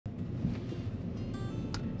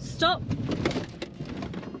stop.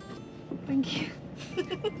 Thank you.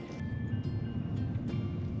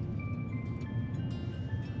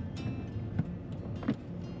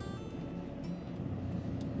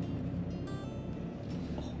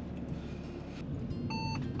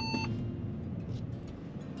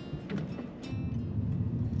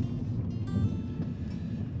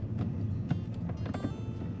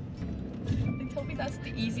 They told me that's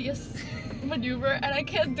the easiest maneuver and I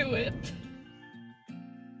can't do it.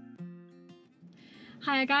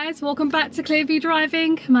 Hi guys, welcome back to Clearview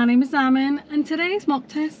Driving. My name is Aman and today's mock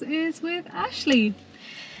test is with Ashley.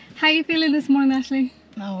 How are you feeling this morning, Ashley?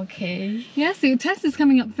 Okay. Yeah, so your test is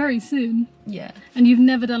coming up very soon. Yeah. And you've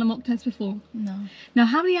never done a mock test before? No. Now,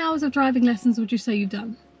 how many hours of driving lessons would you say you've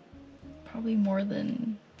done? Probably more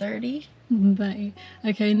than 30. More than 30.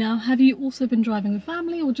 Okay, now have you also been driving with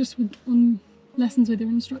family or just on lessons with your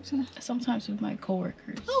instructor? Sometimes with my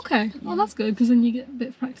coworkers. Okay, Yeah. well that's good because then you get a bit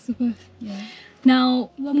of practice of both. Yeah. Now,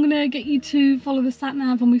 I'm going to get you to follow the sat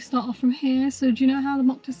nav and we start off from here. So do you know how the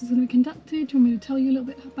mock test is going to be conducted? Do you want me to tell you a little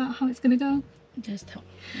bit about how it's going to go? Just tell me.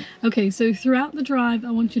 Okay, so throughout the drive, I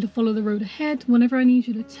want you to follow the road ahead. Whenever I need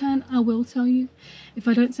you to turn, I will tell you. If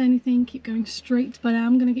I don't say anything, keep going straight. But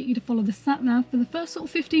I'm going to get you to follow the sat nav for the first sort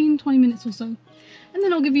of 15-20 minutes or so. And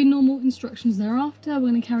then I'll give you normal instructions thereafter. We're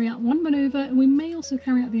going to carry out one maneuver and we may also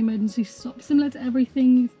carry out the emergency stop, similar to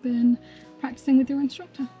everything you've been practicing with your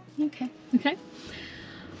instructor. Okay. Okay.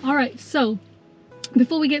 All right, so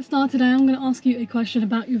before we get started, I am going to ask you a question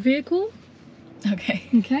about your vehicle. Okay.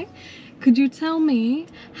 Okay. Could you tell me,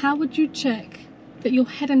 how would you check that your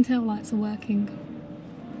head and tail lights are working?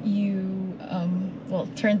 You, well,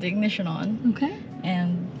 turn the ignition on. Okay.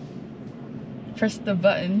 And press the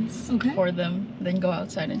buttons Okay. for them, then go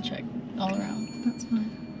outside and check all around. That's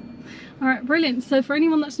fine. All right, brilliant. So for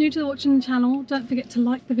anyone that's new to watching the channel, don't forget to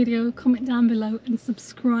like the video, comment down below and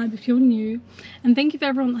subscribe if you're new. And thank you for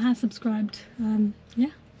everyone that has subscribed.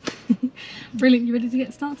 Yeah. Brilliant. You ready to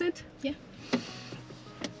get started? Yeah.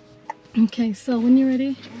 Okay, so when you're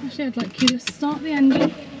ready, actually I'd like you to start the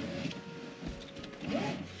engine.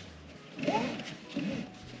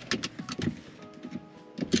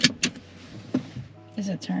 Is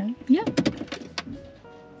it turn? Yeah.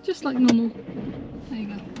 Just like normal. There you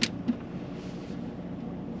go.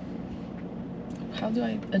 How do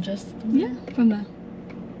I adjust? Yeah, from there.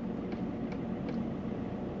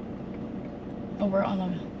 Oh, we're on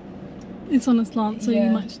a... It's on a slant, so Yeah.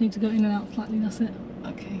 you might just need to go in and out slightly, that's it.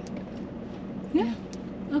 Okay. Yeah?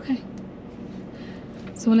 Okay.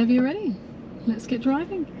 So whenever you're ready, let's get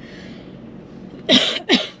driving.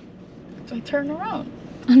 Do I turn around?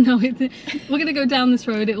 Oh no, we're gonna go down this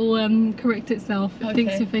road, it will correct itself. It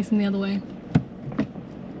thinks Okay. you're facing the other way.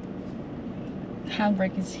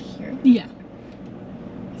 Handbrake is here. Yeah.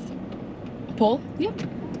 Pull? Yep.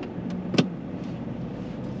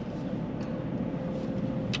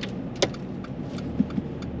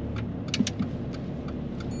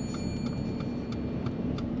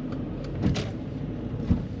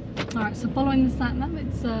 Alright, so following the sat nav,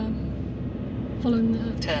 it's following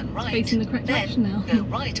the... Turn right, facing the correct then direction now. go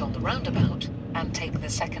right on the roundabout and take the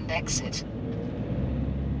second exit.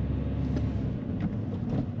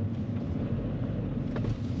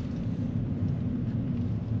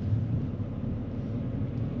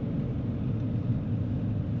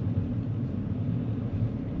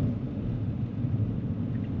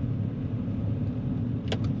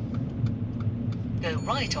 Go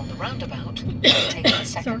right on the roundabout and take the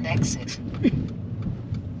second exit.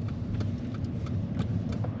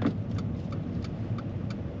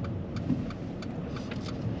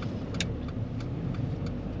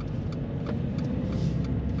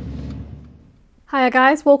 Hiya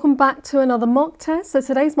guys, welcome back to another mock test. So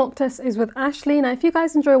today's mock test is with Ashley. Now if you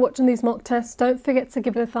guys enjoy watching these mock tests, don't forget to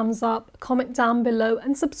give it a thumbs up, comment down below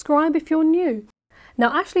and subscribe if you're new. Now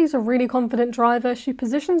Ashley is a really confident driver. She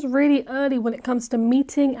positions really early when it comes to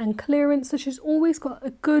meeting and clearance, so she's always got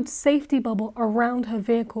a good safety bubble around her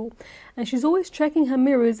vehicle. And she's always checking her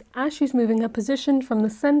mirrors as she's moving her position from the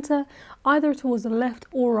centre, either towards the left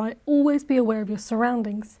or right. Always be aware of your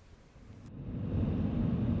surroundings.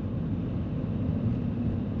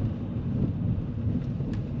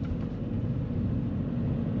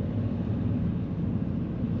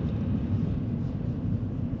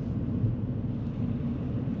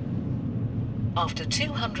 After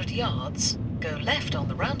 200 yards, go left on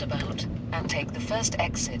the roundabout and take the first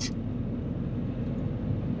exit.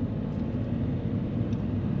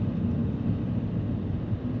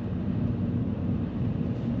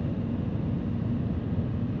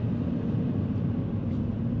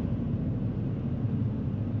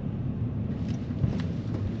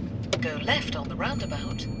 Go left on the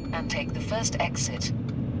roundabout and take the first exit.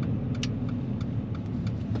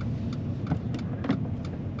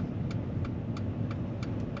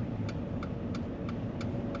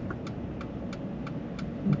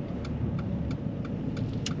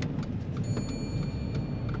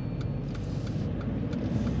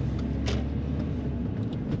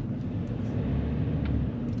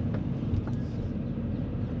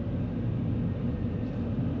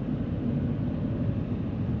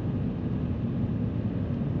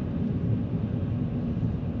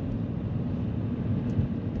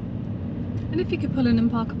 And if you could pull in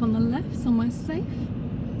and park up on the left, somewhere safe.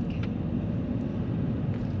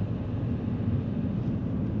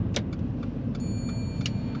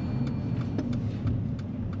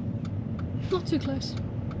 Not too close.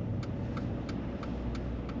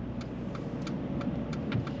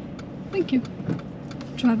 Thank you.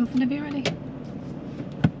 Drive off whenever you're ready.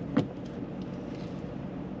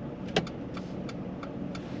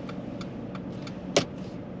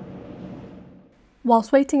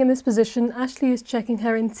 Whilst waiting in this position, Ashley is checking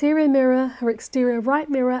her interior mirror, her exterior right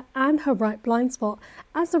mirror and her right blind spot.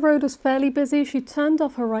 As the road was fairly busy, she turned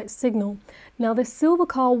off her right signal. Now this silver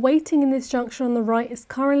car waiting in this junction on the right is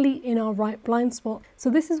currently in our right blind spot. So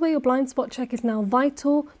this is where your blind spot check is now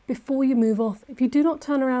vital before you move off. If you do not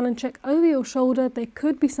turn around and check over your shoulder, there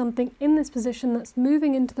could be something in this position that's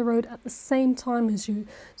moving into the road at the same time as you.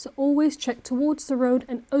 So always check towards the road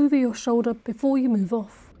and over your shoulder before you move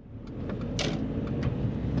off.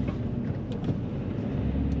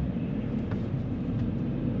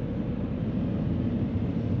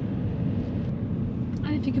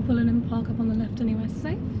 If you could pull in and park up on the left anywhere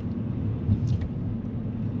safe.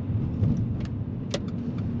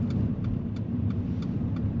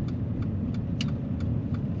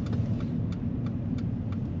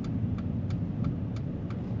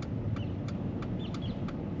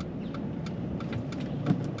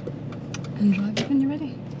 And drive up when you're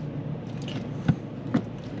ready.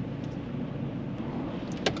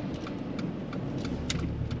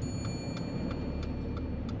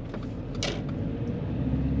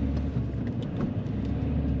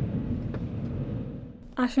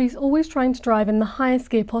 Ashley's always trying to drive in the highest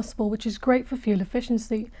gear possible, which is great for fuel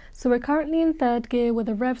efficiency. So we're currently in third gear where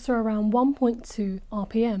the revs are around 1.2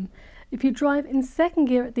 RPM. If you drive in second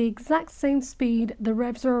gear at the exact same speed, the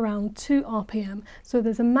revs are around 2 RPM. So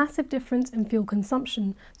there's a massive difference in fuel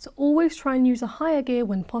consumption. So always try and use a higher gear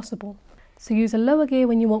when possible. So use a lower gear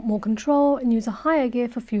when you want more control and use a higher gear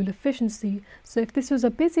for fuel efficiency. So if this was a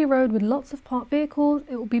busy road with lots of parked vehicles,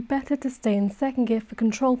 it would be better to stay in second gear for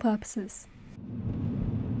control purposes.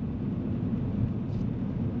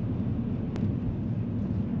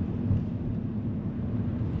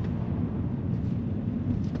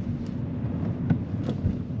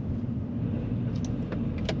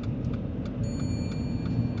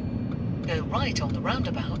 Go right on the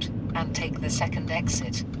roundabout and take the second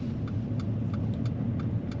exit.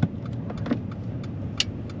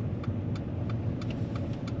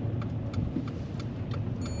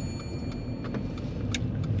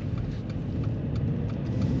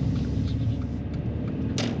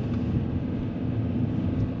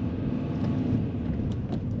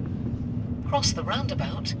 Cross the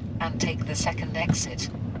roundabout and take the second exit.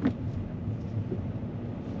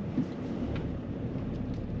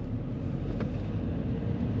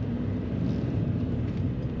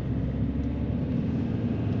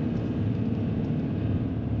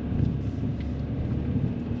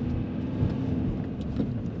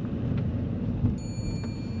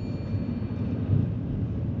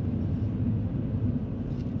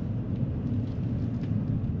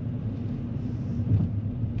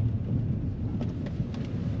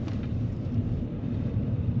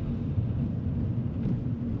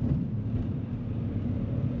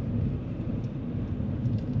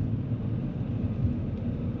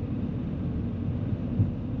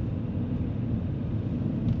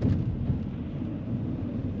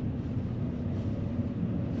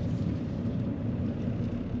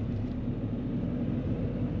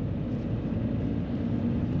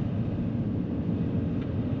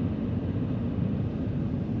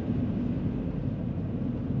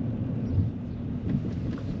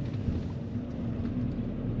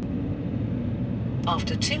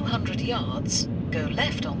 After 200 yards, go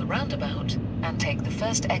left on the roundabout and take the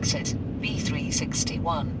first exit,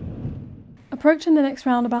 B361. Approaching the next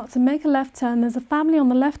roundabout to make a left turn, there's a family on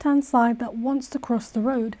the left hand side that wants to cross the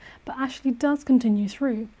road, but Ashley does continue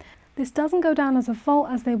through. This doesn't go down as a fault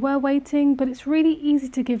as they were waiting, but it's really easy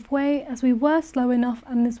to give way as we were slow enough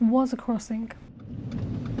and this was a crossing.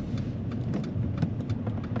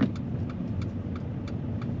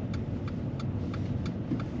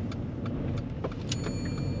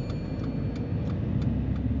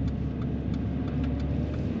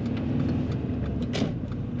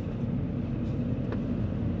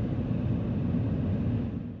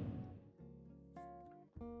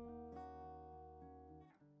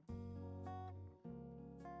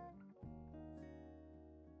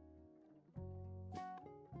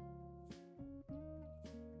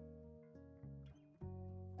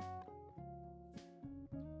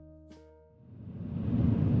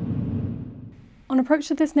 On approach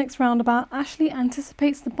to this next roundabout, Ashley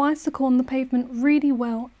anticipates the bicycle on the pavement really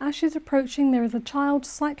well. As she's approaching, there is a child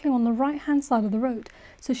cycling on the right hand side of the road,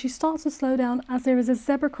 so she starts to slow down as there is a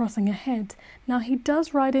zebra crossing ahead. Now he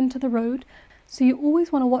does ride into the road, so you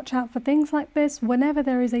always want to watch out for things like this whenever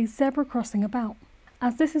there is a zebra crossing about,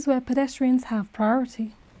 as this is where pedestrians have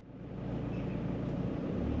priority.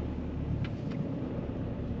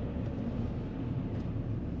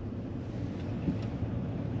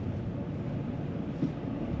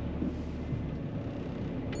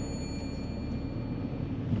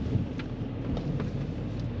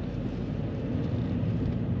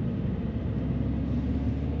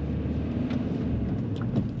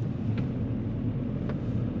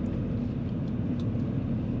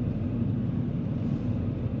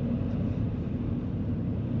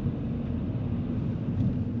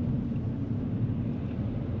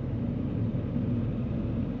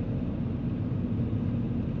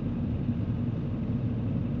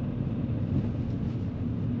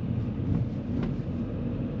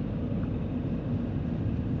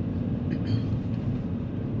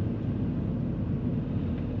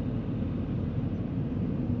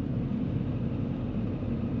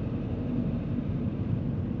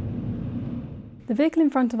 The vehicle in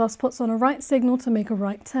front of us puts on a right signal to make a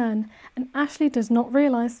right turn, and Ashley does not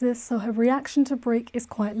realise this, so her reaction to brake is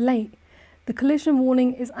quite late. The collision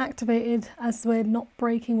warning is activated as we're not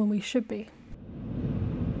braking when we should be.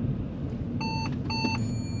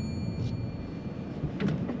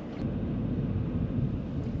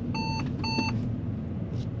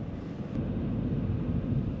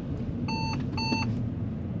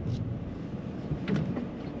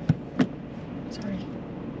 Sorry.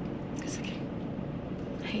 It's okay.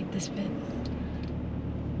 I hate this bit.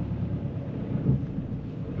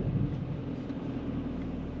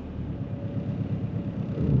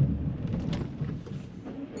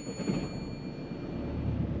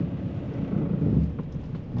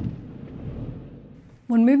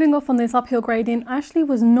 When moving off on this uphill gradient, Ashley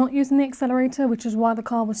was not using the accelerator, which is why the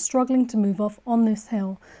car was struggling to move off on this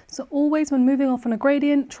hill. So always when moving off on a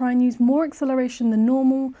gradient, try and use more acceleration than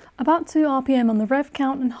normal, about 2 RPM on the rev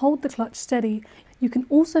count, and hold the clutch steady. You can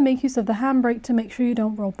also make use of the handbrake to make sure you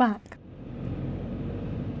don't roll back.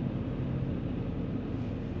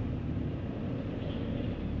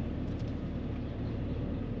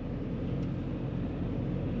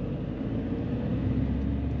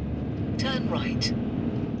 Turn right.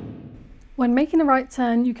 When making a right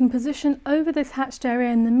turn, you can position over this hatched area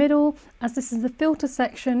in the middle, as this is the filter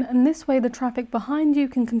section, and this way the traffic behind you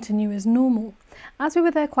can continue as normal. As we were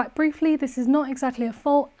there quite briefly, this is not exactly a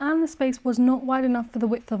fault, and the space was not wide enough for the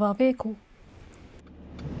width of our vehicle.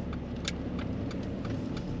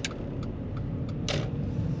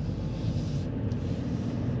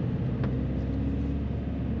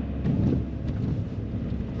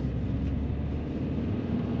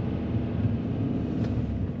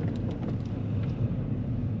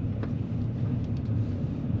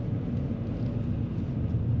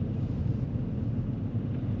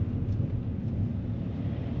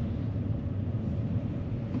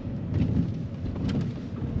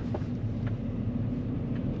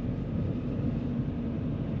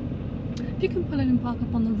 You can pull in and park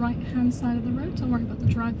up on the right hand side of the road, don't worry about the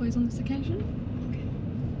driveways on this occasion.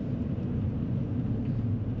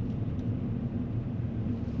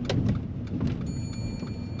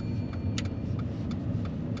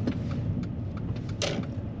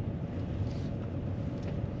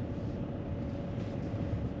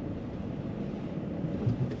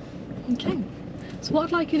 Okay, so what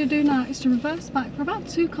I'd like you to do now is to reverse back for about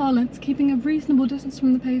 2 car lengths, keeping a reasonable distance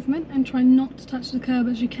from the pavement, and try not to touch the curb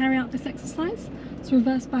as you carry out this exercise. So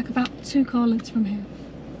reverse back about 2 car lengths from here.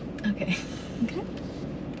 Okay. Okay.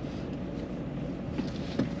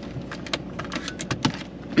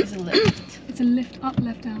 It's a lift. It's a lift up,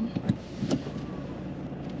 left down.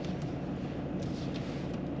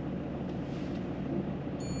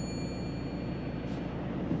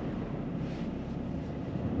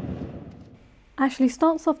 Ashley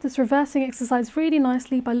starts off this reversing exercise really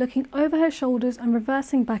nicely by looking over her shoulders and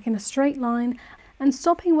reversing back in a straight line, and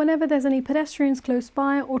stopping whenever there's any pedestrians close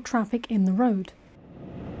by or traffic in the road.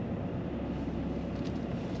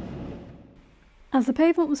 As the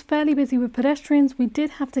pavement was fairly busy with pedestrians, we did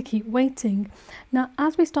have to keep waiting. Now,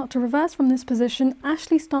 as we start to reverse from this position,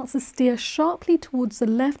 Ashley starts to steer sharply towards the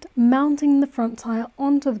left, mounting the front tyre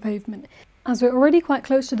onto the pavement. As we're already quite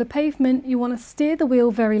close to the pavement, you want to steer the wheel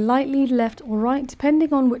very lightly left or right,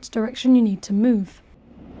 depending on which direction you need to move.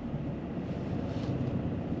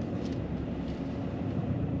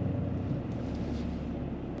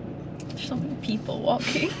 There's so many people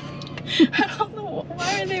walking. I don't know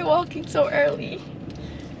why are they walking so early?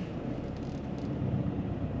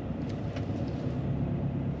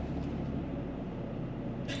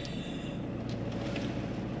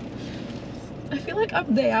 I feel like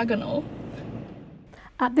I'm diagonal.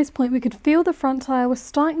 At this point we could feel the front tyre was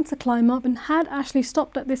starting to climb up, and had Ashley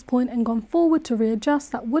stopped at this point and gone forward to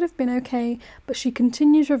readjust, that would have been okay, but she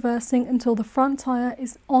continues reversing until the front tyre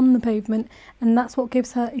is on the pavement, and that's what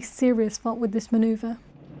gives her a serious fault with this manoeuvre.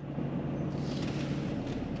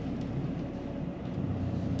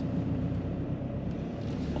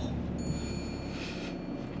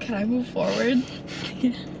 Can I move forward?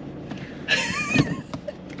 Yeah.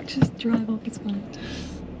 Just drive off, it's fine.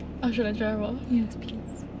 Oh, should I drive off? Yes,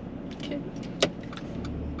 please. Okay.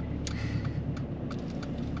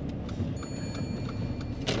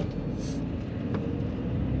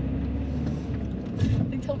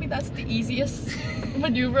 They told me that's the easiest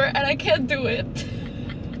maneuver and I can't do it.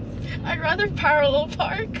 I'd rather parallel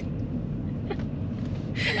park.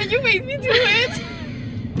 And you made me do it!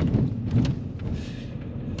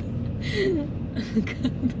 Oh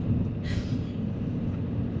God.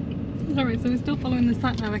 Alright, so we're still following the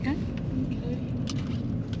sat nav, okay? Okay.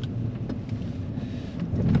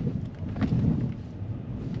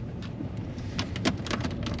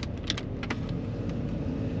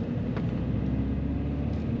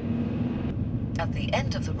 At the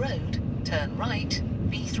end of the road, turn right,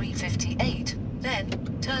 B358,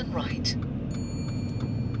 then turn right.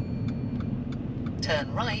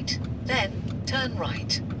 Turn right, then turn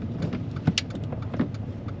right.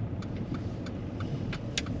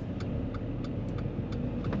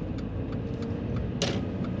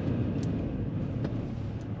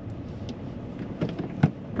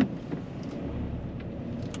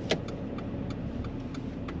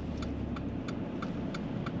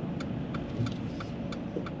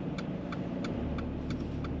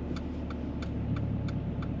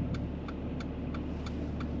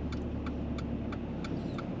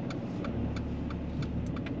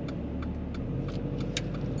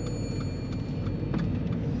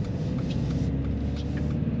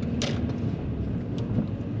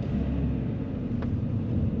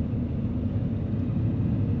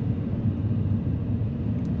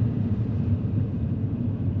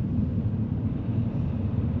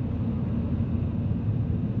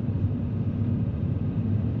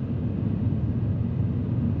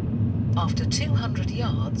 After 200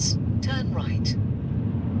 yards, turn right.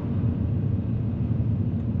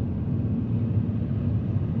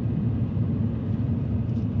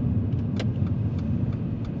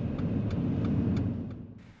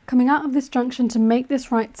 Coming out of this junction to make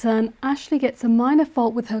this right turn, Ashley gets a minor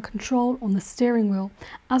fault with her control on the steering wheel.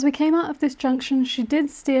 As we came out of this junction, she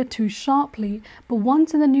did steer too sharply, but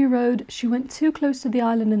once in the new road, she went too close to the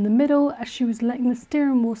island in the middle as she was letting the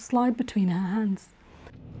steering wheel slide between her hands.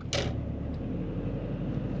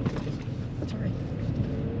 Sorry.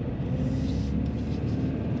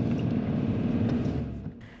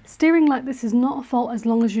 Steering like this is not a fault as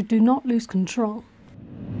long as you do not lose control.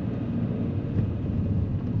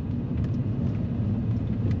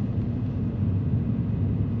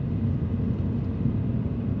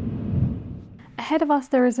 Ahead of us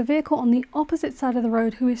there is a vehicle on the opposite side of the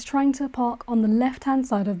road who is trying to park on the left hand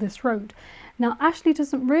side of this road. Now Ashley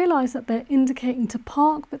doesn't realise that they're indicating to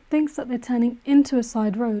park, but thinks that they're turning into a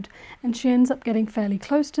side road, and she ends up getting fairly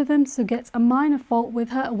close to them, so gets a minor fault with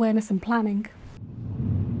her awareness and planning.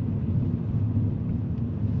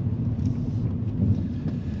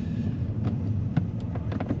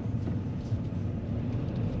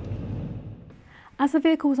 As the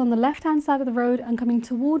vehicle was on the left-hand side of the road and coming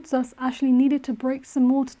towards us, Ashley needed to brake some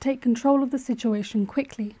more to take control of the situation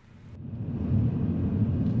quickly.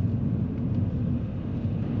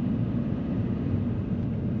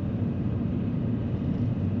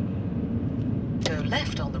 Go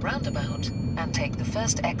left on the roundabout and take the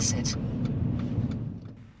first exit.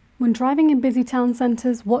 When driving in busy town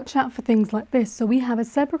centres, watch out for things like this. So we have a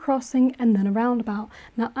zebra crossing and then a roundabout.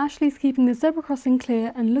 Now Ashley's keeping the zebra crossing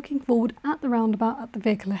clear and looking forward at the roundabout at the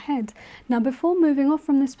vehicle ahead. Now before moving off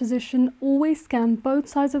from this position, always scan both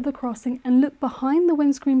sides of the crossing and look behind the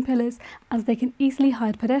windscreen pillars, as they can easily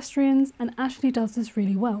hide pedestrians, and Ashley does this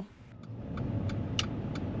really well.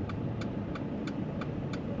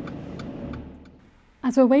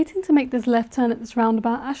 As we're waiting to make this left turn at this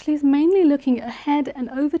roundabout, Ashley's mainly looking ahead and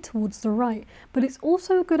over towards the right, but it's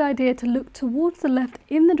also a good idea to look towards the left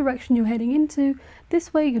in the direction you're heading into.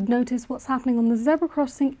 This way you'd notice what's happening on the zebra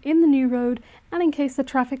crossing in the new road, and in case the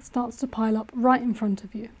traffic starts to pile up right in front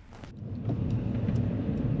of you.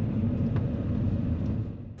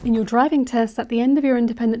 In your driving test, at the end of your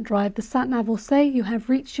independent drive, the sat-nav will say you have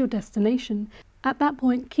reached your destination. At that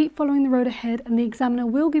point, keep following the road ahead and the examiner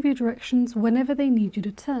will give you directions whenever they need you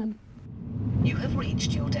to turn. You have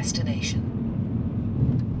reached your destination.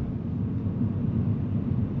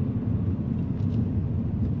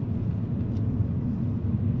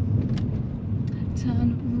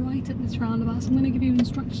 Turn right at this roundabout, so I'm going to give you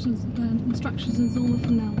instructions as all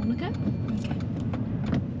from now on, okay? Okay.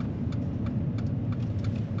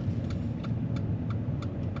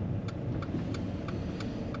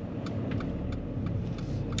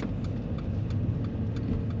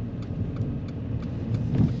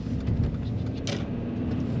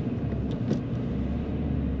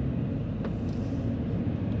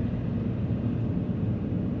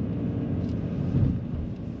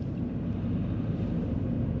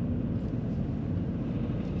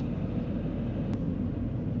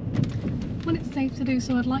 When it's safe to do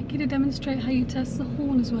so, I'd like you to demonstrate how you test the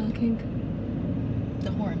horn is working.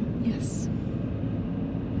 The horn. Yes.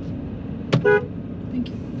 Thank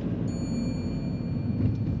you.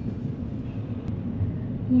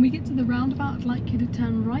 When we get to the roundabout, I'd like you to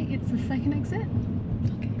turn right. It's the second exit.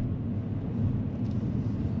 Okay.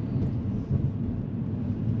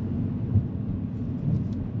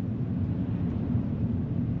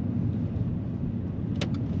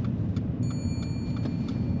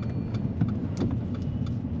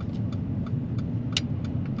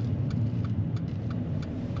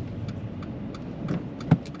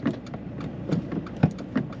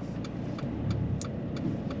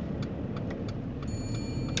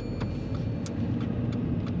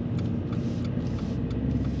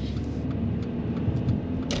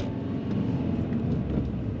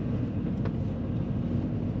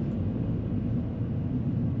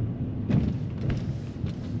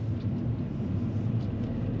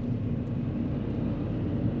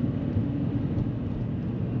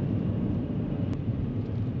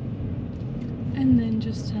 And then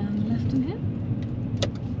just turn left in here.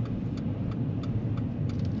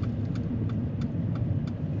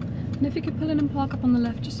 And if you could pull in and park up on the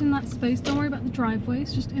left, just in that space, don't worry about the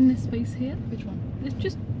driveways, just in this space here. Which one? It's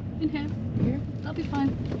just in here. Here? That'll be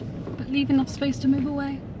fine. But leave enough space to move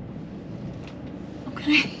away.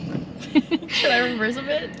 Okay. Should I reverse a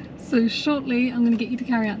bit? So shortly, I'm going to get you to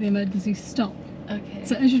carry out the emergency stop. Okay.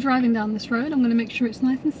 So as you're driving down this road, I'm going to make sure it's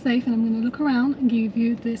nice and safe, and I'm going to look around and give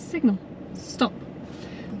you this signal. Stop.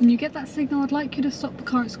 When you get that signal, I'd like you to stop the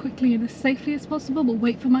car as quickly and as safely as possible, but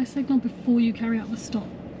wait for my signal before you carry out the stop,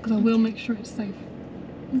 because I will make sure it's safe.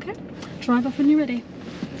 Okay? Drive off when you're ready.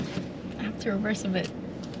 I have to reverse a bit.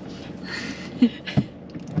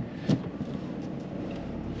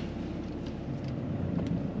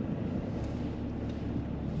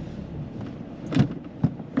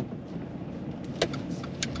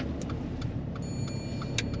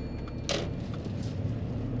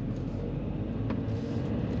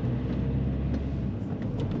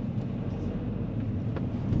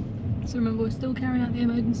 So remember, we're still carrying out the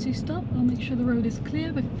emergency stop. I'll make sure the road is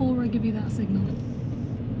clear before I give you that signal.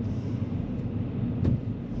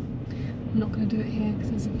 I'm not going to do it here because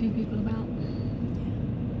there's a few people about.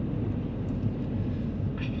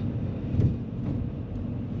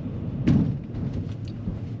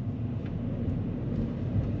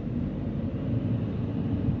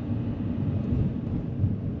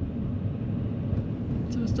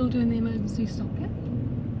 So we're still doing the emergency stop, yeah?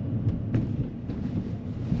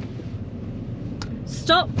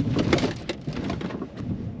 Stop!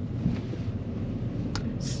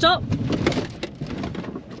 Stop!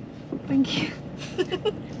 Thank you.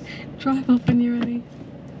 Drive off when you're ready.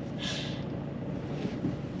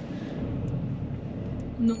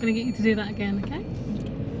 I'm not going to get you to do that again, okay?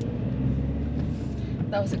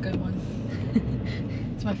 That was a good one.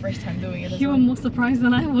 It's my first time doing it as You were well. more surprised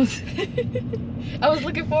than I was. I was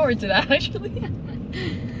looking forward to that actually.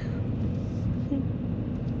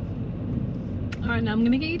 Alright, now I'm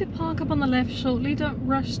going to get you to park up on the left shortly. Don't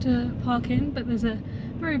rush to park in, but there's a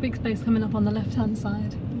very big space coming up on the left hand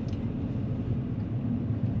side.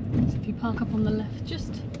 So if you park up on the left,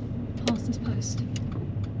 just past this post.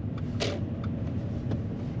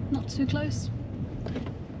 Not too close.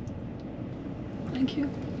 Thank you.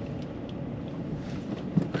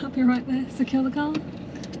 Up here right there, secure the car.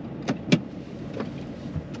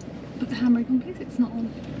 Put the handbrake on please, it's not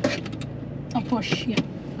on. I'll push. Yeah.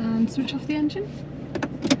 And switch off the engine.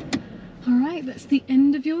 Alright, that's the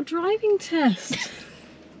end of your driving test.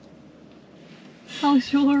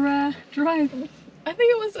 How's your drive? I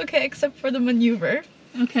think it was okay except for the maneuver.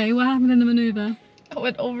 Okay, what happened in the maneuver? I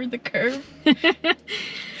went over the curve.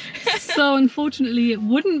 So unfortunately it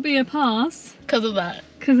wouldn't be a pass Because of that.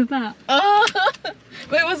 because of that. Oh,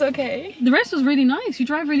 but it was okay. The rest was really nice, you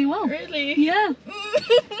drive really well. Really? Yeah.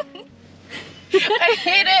 I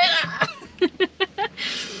hate it.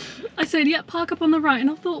 I said, yeah, park up on the right. And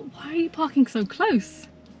I thought, why are you parking so close?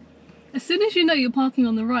 As soon as you know you're parking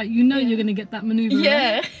on the right, you know you're going to get that maneuver.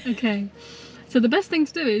 Yeah. Right? Okay. So the best thing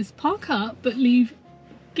to do is park up, but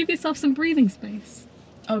give yourself some breathing space.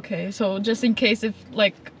 Okay, so just in case if,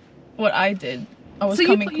 like, what I did, I was so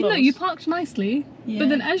coming close. You know, you parked nicely, but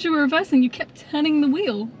then as you were reversing, you kept turning the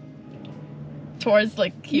wheel. Towards,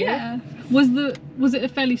 like, here? Yeah. Was it a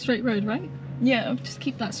fairly straight road, right? Yeah. Just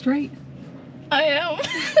keep that straight. I am.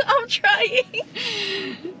 I'm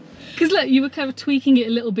trying. Because look, you were kind of tweaking it a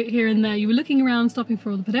little bit here and there. You were looking around, stopping for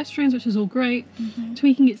all the pedestrians, which is all great.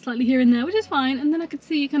 Tweaking it slightly here and there, which is fine. And then I could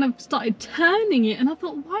see you kind of started turning it. And I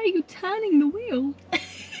thought, why are you turning the wheel?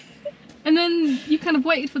 And then you kind of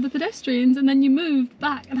waited for the pedestrians and then you moved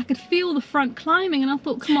back. And I could feel the front climbing. And I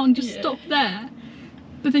thought, come on, just stop there.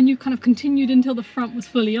 But then you kind of continued until the front was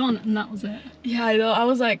fully on, and that was it. Yeah, I know. I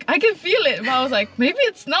was like, I can feel it. But I was like, maybe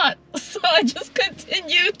it's not. So I just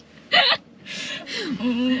continued.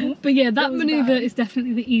 But yeah, that maneuver is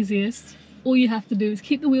definitely the easiest. All you have to do is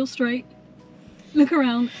keep the wheel straight, look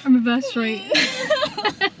around, and reverse straight.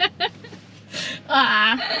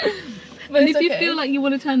 But and if you feel like you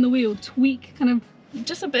want to turn the wheel, tweak kind of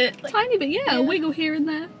just a bit, like, tiny bit, a wiggle here and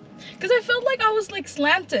there. Because I felt like I was like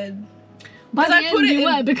slanted. By the end you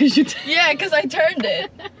were, because you yeah, because I turned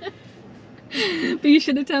it. But you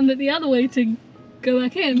should have turned it the other way to go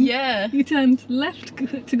back in. Yeah. You turned left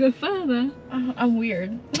to go further. I'm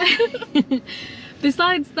weird.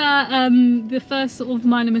 Besides that, the first sort of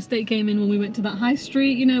minor mistake came in when we went to that high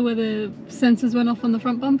street, you know, where the sensors went off on the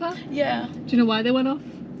front bumper? Yeah. Do you know why they went off?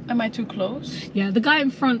 Am I too close? Yeah, the guy in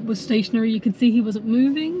front was stationary. You could see he wasn't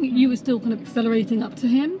moving. You were still kind of accelerating up to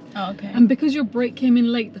him. Oh, okay. And because your brake came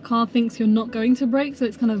in late, the car thinks you're not going to brake, so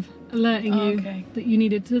it's kind of alerting you that you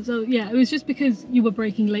needed to. So yeah, it was just because you were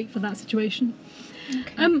braking late for that situation.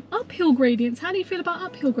 Okay. Uphill gradients. How do you feel about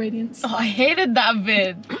uphill gradients? Oh, I hated that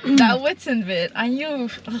bit. That Whitson bit. I knew.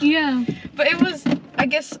 Yeah. But it was, I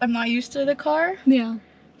guess I'm not used to the car. Yeah.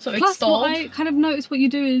 So Plus, it stalled. what I kind of noticed what you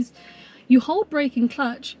do is you hold brake and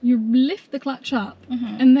clutch, you lift the clutch up,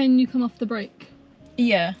 and then you come off the brake.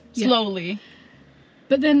 Yeah, slowly.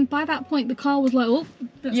 But then by that point, the car was like, oh,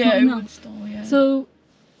 that's not enough. It would stall, yeah. So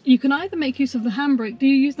you can either make use of the handbrake. Do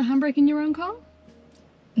you use the handbrake in your own car?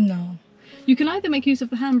 No. You can either make use of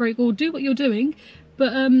the handbrake or do what you're doing,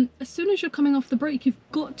 but as soon as you're coming off the brake, you've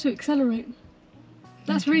got to accelerate.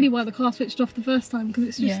 That's really why the car switched off the first time, because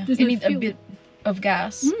it's just there's no need fuel. A bit of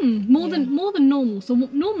gas. More than normal. So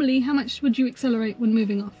normally, how much would you accelerate when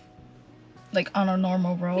moving off? Like on a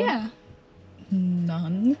normal road? Yeah.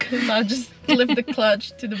 None, because I'll just lift the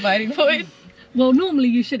clutch to the biting point. Well, normally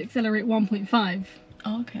you should accelerate 1.5.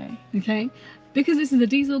 Okay. Okay. Because this is a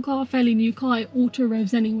diesel car, fairly new car, it auto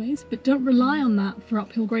revs anyways, but don't rely on that for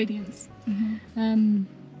uphill gradients.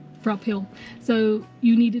 For uphill. So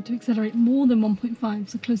you needed to accelerate more than 1.5,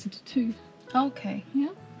 so closer to 2. Okay. Yeah.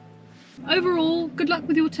 Overall, good luck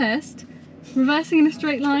with your test. Reversing in a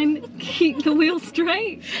straight line, keep the wheel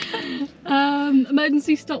straight.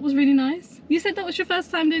 Emergency stop was really nice. You said that was your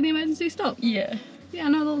first time doing the emergency stop? Yeah. Yeah,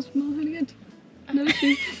 no, that was really good. No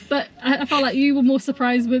issue. But I felt like you were more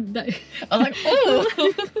surprised with that. I was like,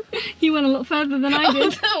 oh! You went a lot further than I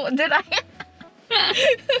did. Oh, no, did I?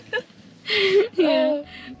 Yeah.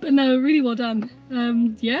 But no, really well done.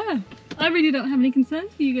 Yeah. I really don't have any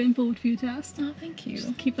concerns for you going forward for your test. Oh, thank you.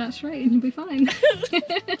 Just keep that straight and you'll be fine.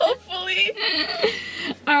 Hopefully.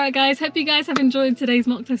 Alright guys, hope you guys have enjoyed today's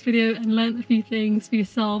mock test video and learnt a few things for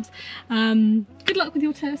yourselves. Good luck with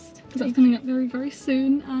your test, because that's coming up very, very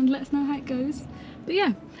soon, and let us know how it goes. But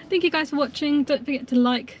yeah, thank you guys for watching. Don't forget to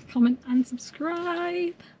like, comment and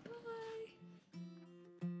subscribe.